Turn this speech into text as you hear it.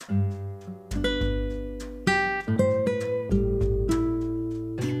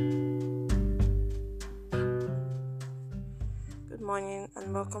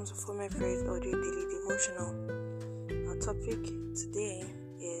welcome to Former Praise Audio Daily Devotional. Our topic today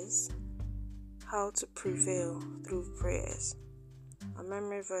is how to prevail through prayers. Our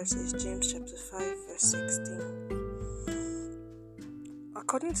memory verse is James chapter 5 verse 16.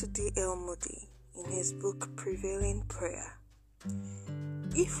 According to D.L. Moody in his book Prevailing Prayer,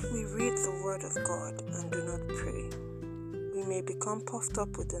 if we read the word of God and do not pray, we may become puffed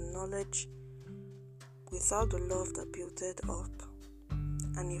up with the knowledge without the love that built it up.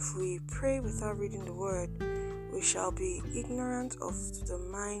 And if we pray without reading the word, we shall be ignorant of the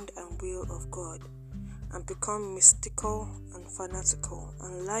mind and will of God, and become mystical and fanatical,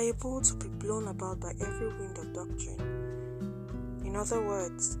 and liable to be blown about by every wind of doctrine. In other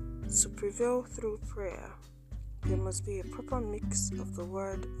words, to prevail through prayer, there must be a proper mix of the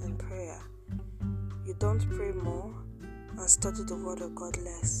word and prayer. You don't pray more and study the word of God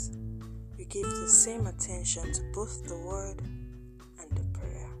less. You give the same attention to both the word and the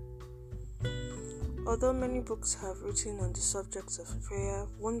prayer. Although many books have written on the subject of prayer,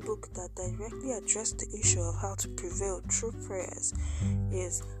 one book that directly addressed the issue of how to prevail through prayers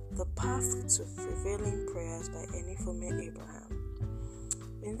is The Path to Prevailing Prayers by Enifome Abraham.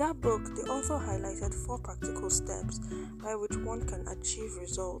 In that book, the author highlighted 4 practical steps by which one can achieve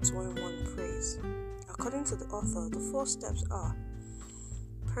results when one prays. According to the author, the 4 steps are: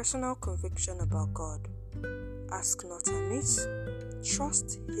 personal conviction about God, ask not amiss,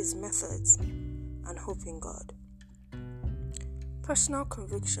 trust His methods, and hope in God. Personal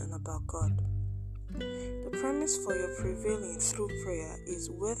conviction about God. The premise for your prevailing through prayer is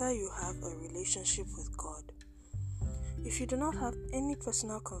whether you have a relationship with God. If you do not have any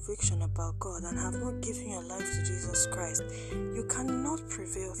personal conviction about God and have not given your life to Jesus Christ, you cannot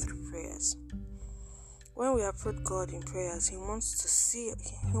prevail through prayers. When we approach God in prayers, He wants us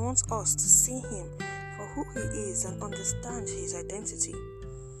to see Him for who He is and understand His identity.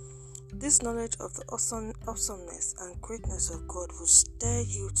 This knowledge of the awesomeness and greatness of God will stir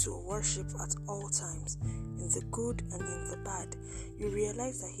you to worship at all times, in the good and in the bad. You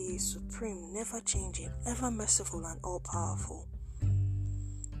realize that He is supreme, never changing, ever merciful and all-powerful.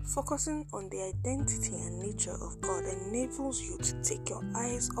 Focusing on the identity and nature of God enables you to take your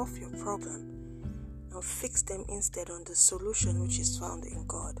eyes off your problem and fix them instead on the solution which is found in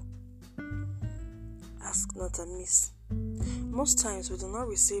God. Ask not amiss. Most times we do not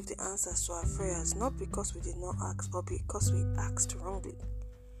receive the answers to our prayers, not because we did not ask, but because we asked wrongly.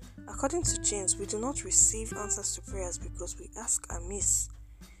 According to James, we do not receive answers to prayers because we ask amiss.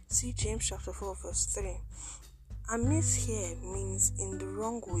 See James chapter 4 verse 3. Amiss here means in the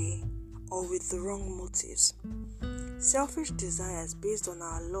wrong way or with the wrong motives. Selfish desires based on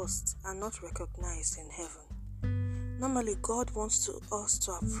our lusts are not recognized in heaven. Normally, God wants us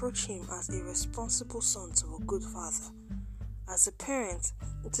to approach Him as a responsible son to a good father. As a parent,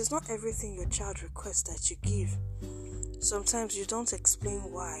 it is not everything your child requests that you give. Sometimes you don't explain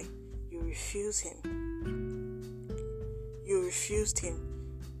why you refuse him. You refused him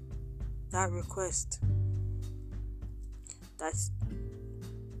that request.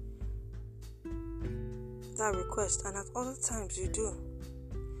 That request, and at other times you do.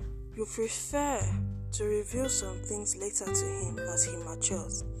 You prefer to reveal some things later to Him as He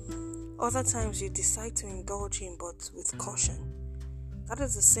matures. Other times you decide to indulge Him, but with caution. That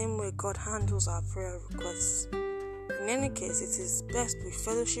is the same way God handles our prayer requests. In any case, it is best we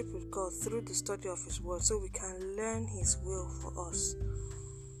fellowship with God through the study of His Word so we can learn His will for us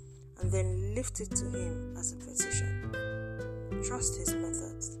and then lift it to Him as a petition. Trust His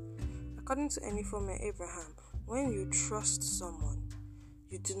methods. According to Enifome Abraham, when you trust someone,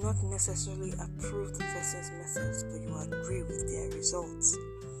 you do not necessarily approve the person's methods, but you agree with their results.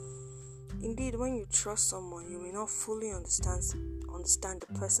 Indeed, when you trust someone, you may not fully understand the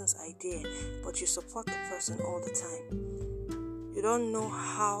person's idea, but you support the person all the time. You don't know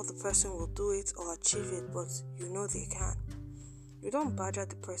how the person will do it or achieve it, but you know they can. You don't badger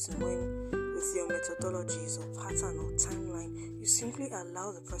the person with your methodologies or pattern or timeline. You simply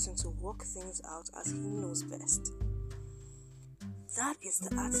allow the person to work things out as he knows best. That is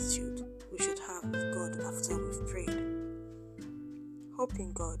the attitude we should have with God after we've prayed. Hope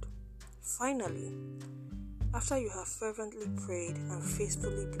in God. Finally, after you have fervently prayed and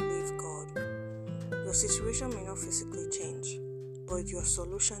faithfully believed God, your situation may not physically change, but your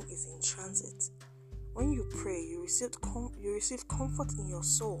solution is in transit. When you pray, you receive comfort in your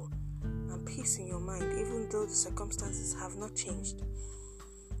soul and peace in your mind, even though the circumstances have not changed.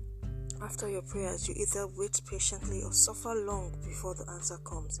 After your prayers, you either wait patiently or suffer long before the answer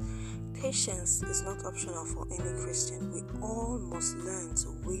comes. Patience is not optional for any Christian. We all must learn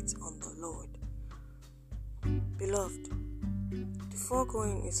to wait on the Lord. Beloved, The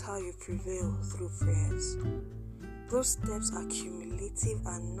foregoing is how you prevail through prayers. Those steps are cumulative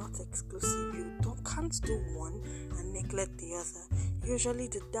and not exclusive. You can't do one and neglect the other. Usually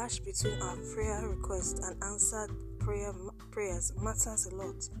the dash between our prayer requests and answered prayers matters a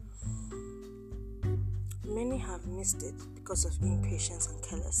lot. Many have missed it because of impatience and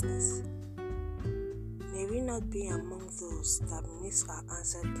carelessness. May we not be among those that miss our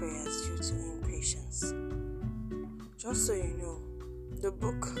answered prayers due to impatience. Just so you know, the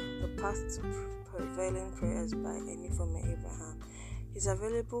book, The Path to Prevailing Prayers by Enifome Abraham, is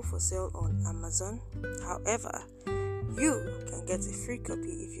available for sale on Amazon. However, you can get a free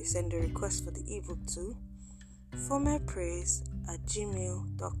copy if you send a request for the ebook to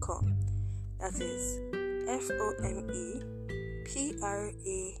fomepraise@gmail.com. That is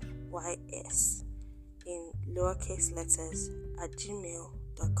FOMEPRAYS in lowercase letters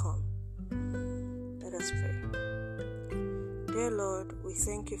 @gmail.com. Let us pray. Dear Lord, we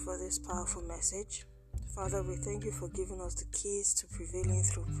thank you for this powerful message. Father, we thank you for giving us the keys to prevailing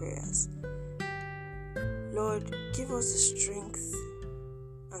through prayers. Lord, give us the strength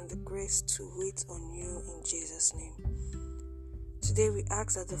and the grace to wait on you in Jesus' name. Today we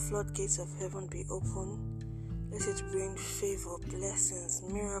ask that the floodgates of heaven be open. Let it bring favor, blessings,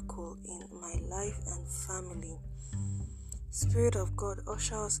 miracle in my life and family. Spirit of God,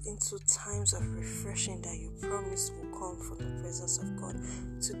 usher us into times of refreshing that you promised will come from the presence of God.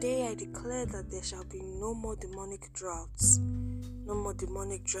 Today I declare that there shall be no more demonic droughts, no more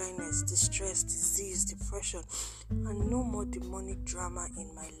demonic dryness, distress, disease, depression, and no more demonic drama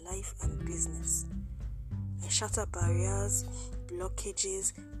in my life and business. I shatter barriers,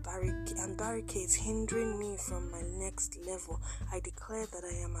 blockages, and barricades hindering me from my next level. I declare that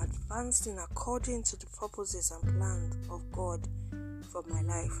I am advancing according to the purposes and plans of God for my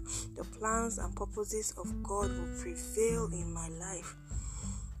life. The plans and purposes of God will prevail in my life.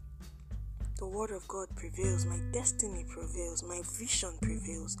 The word of God prevails, my destiny prevails, my vision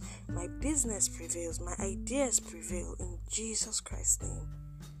prevails, my business prevails, my ideas prevail in Jesus Christ's name.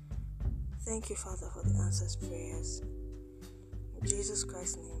 Thank you, Father, for the answers prayers. In Jesus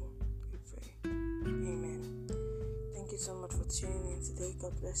Christ's name we pray. Amen. Thank you so much for tuning in today.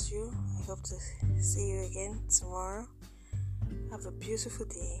 God bless you. I hope to see you again tomorrow. Have a beautiful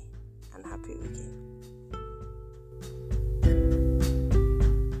day and happy weekend.